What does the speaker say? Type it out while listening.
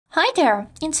Hi there!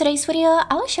 In today's video,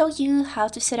 I'll show you how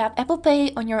to set up Apple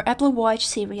Pay on your Apple Watch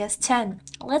Series 10.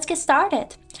 Let's get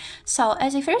started! So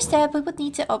as a first step, we would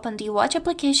need to open the Watch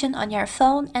application on your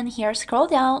phone and here scroll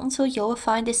down until you'll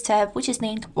find this tab which is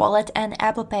named Wallet and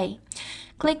Apple Pay.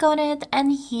 Click on it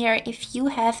and here if you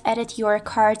have added your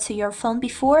card to your phone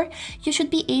before, you should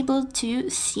be able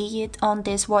to see it on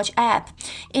this Watch app.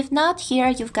 If not, here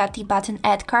you've got the button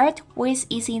Add Card with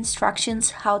easy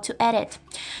instructions how to add it.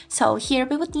 So here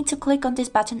we would need to click on this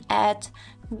button Add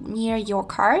near your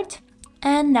card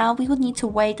and now we would need to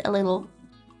wait a little.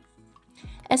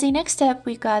 As a next step,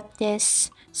 we got this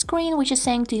screen which is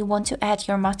saying do you want to add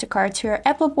your MasterCard to your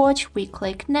Apple Watch? We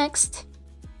click Next.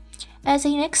 As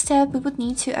a next step, we would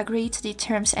need to agree to the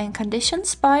terms and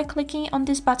conditions by clicking on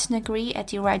this button Agree at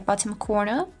the right bottom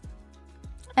corner.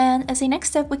 And as a next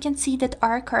step, we can see that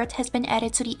our card has been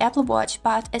added to the Apple Watch,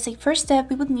 but as a first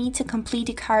step, we would need to complete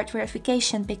the card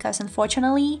verification because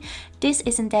unfortunately, this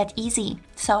isn't that easy.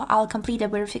 So I'll complete the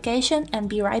verification and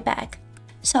be right back.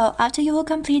 So after you will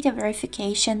complete the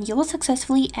verification, you will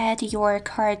successfully add your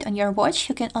card on your watch.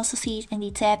 You can also see it in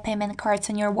the tab Payment Cards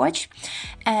on your watch.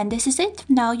 And this is it.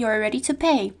 Now you're ready to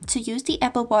pay. To use the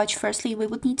Apple Watch, firstly, we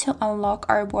would need to unlock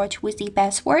our watch with the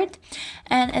password.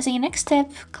 And as a next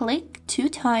step, click 2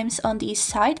 times on the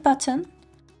side button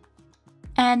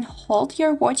and hold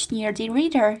your watch near the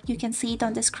reader. You can see it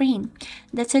on the screen.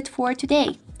 That's it for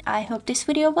today. I hope this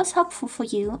video was helpful for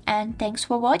you and thanks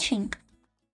for watching.